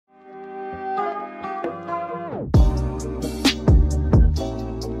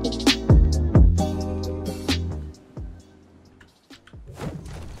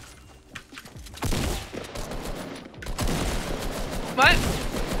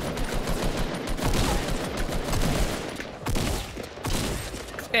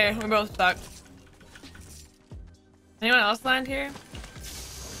Okay, we both suck. Anyone else land here?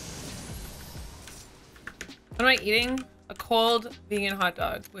 What am I eating? A cold vegan hot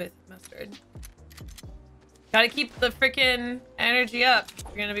dog with mustard. Gotta keep the freaking energy up.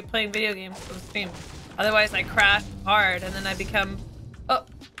 You're gonna be playing video games on the stream. Otherwise, I crash hard and then I become... Oh.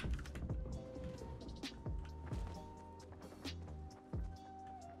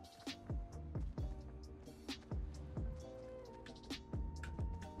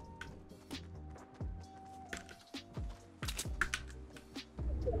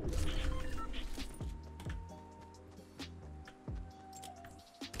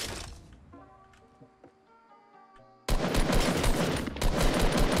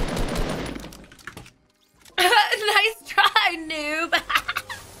 Nice try, noob.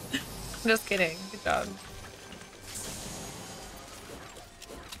 I'm just kidding. Good job.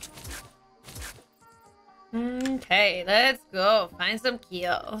 Okay, let's go. Find some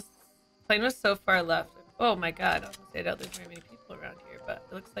kills. Plane was so far left. Oh my god. I was gonna say I doubt there's very many people around here, but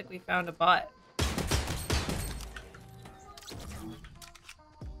it looks like we found a bot.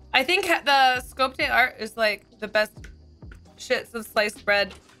 I think the scope day art is like the best shit since sliced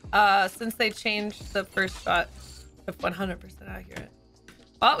bread. Since they changed the first shot to 100% accurate.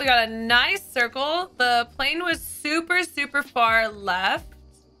 Oh, we got a nice circle. The plane was super far left,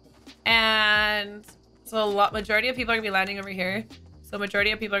 and so majority of people are gonna be landing over here. So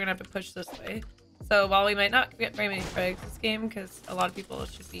majority of people are gonna have to push this way. So while we might not get very many frags this game, because a lot of people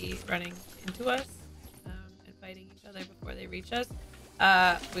should be running into us and fighting each other before they reach us,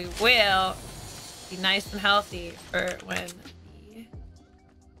 we will be nice and healthy for when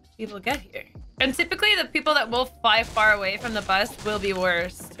people get here. And typically the people that will fly far away from the bus will be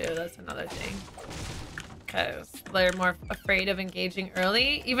worse too. That's another thing, because they're more afraid of engaging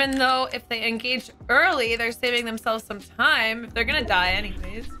early, even though if they engage early they're saving themselves some time if they're gonna die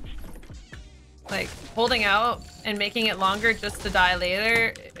anyways. Like holding out and making it longer just to die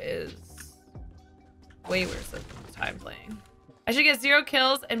later is way worse than time playing. I should get 0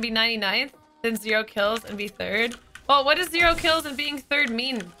 kills and be 99th, then 0 kills and be 3rd. Well, what does 0 kills and being 3rd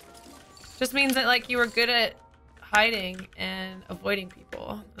mean? Just means that like you were good at hiding and avoiding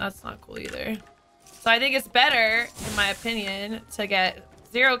people. That's not cool either. So I think it's better, in my opinion, to get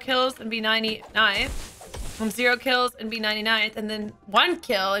 0 kills and be 99th, from 0 kills and be 99th, and then 1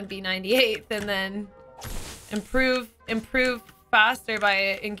 kill and be 98th, and then improve faster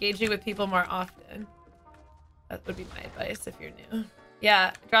by engaging with people more often. That would be my advice if you're new.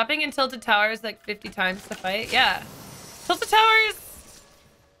 Yeah, dropping in tilted towers like 50 times to fight. Yeah, tilted towers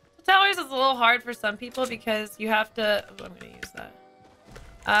is a little hard for some people because you have to... Oh, I'm gonna use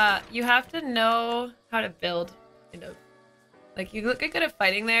that. You have to know how to build, kind of. Like, you look good at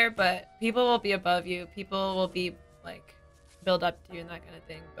fighting there, but people will be above you. People will be, like, build up to you and that kind of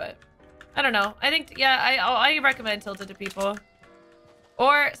thing. But, I don't know. I think, yeah, I recommend tilted to people.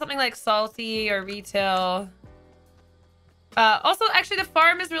 Or something like salty or retail. Also, actually, the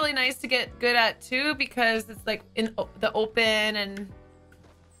farm is really nice to get good at, too, because it's, like, in the open and...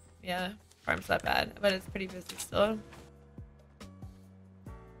 Yeah, farm's not bad, but it's pretty busy still.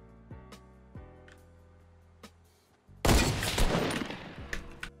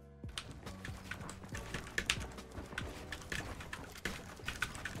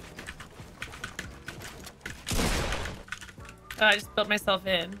 Oh, I just built myself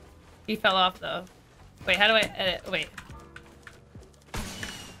in. He fell off though. Wait, how do I edit? Wait.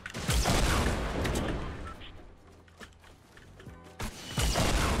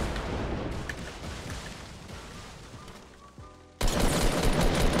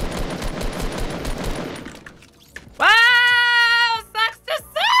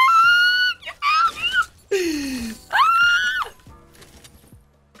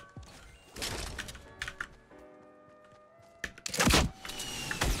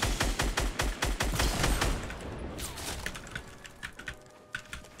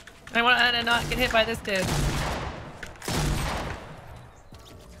 I want to not get hit by this dude.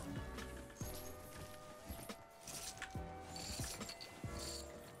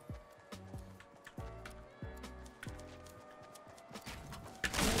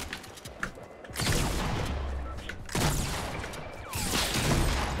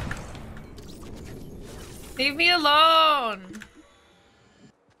 Leave me alone.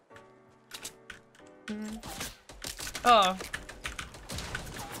 Oh.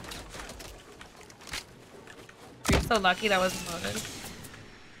 You're so lucky that wasn't loaded.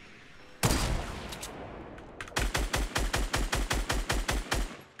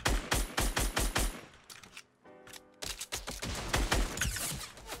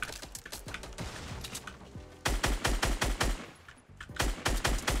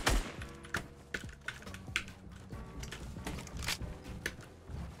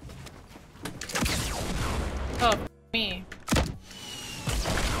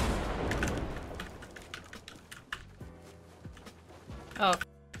 Oh.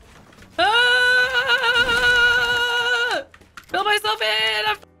 Ah! Fill myself in!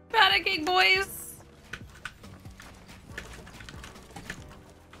 I'm panicking, boys!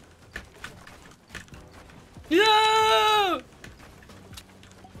 Yo!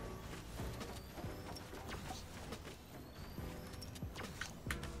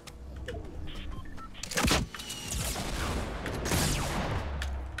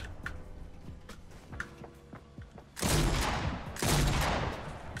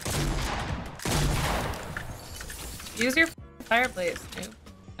 Use your fireplace, dude.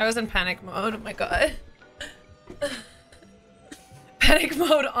 I was in panic mode. Oh my god. Panic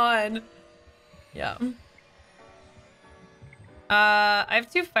mode on. Yeah. I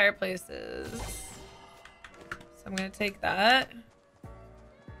have 2 fireplaces. So I'm gonna take that.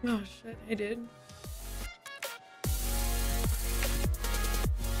 Oh shit, hey dude.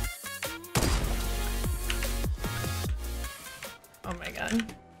 Oh my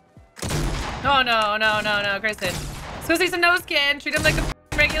god. Oh no, no, no, no, Kristen. Let's go see some nose skin. Treat him like a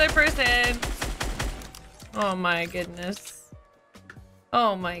regular person. Oh my goodness.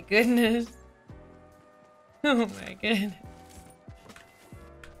 Oh my goodness. Oh my goodness.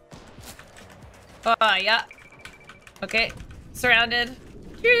 Oh yeah. Okay. Surrounded.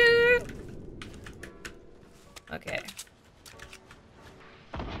 Okay.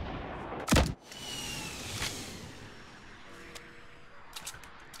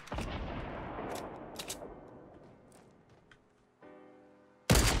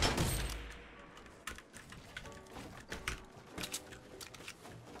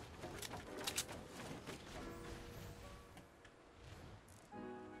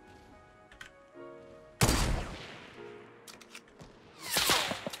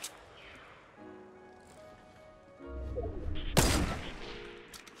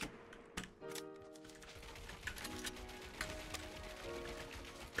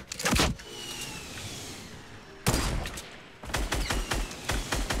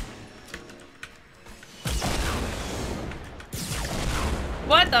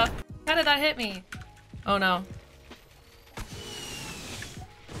 What the? How did that hit me? Oh no.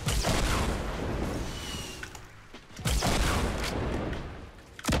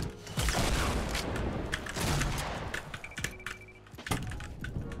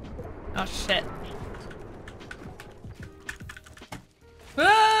 Oh shit.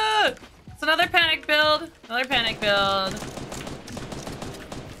 Ah! It's another panic build. Another panic build.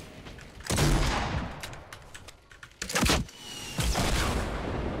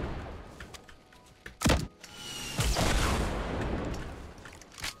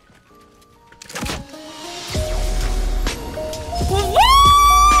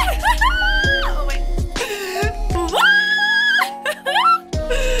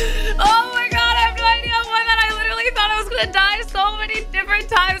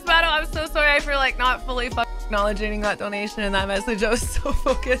 Not fully acknowledging that donation and that message. I was so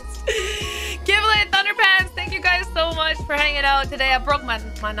focused. Gimlet, Thunderpants, thank you guys so much for hanging out today. I broke my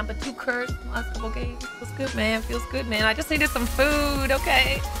number 2 curse in the last couple games. Feels good, man. Feels good, man. I just needed some food,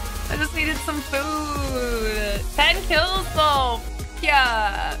 okay? I just needed some food. 10 kills though.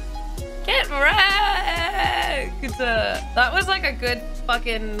 Yeah. Get wrecked. That was like a good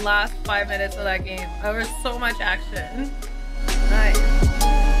fucking last 5 minutes of that game. There was so much action. Nice.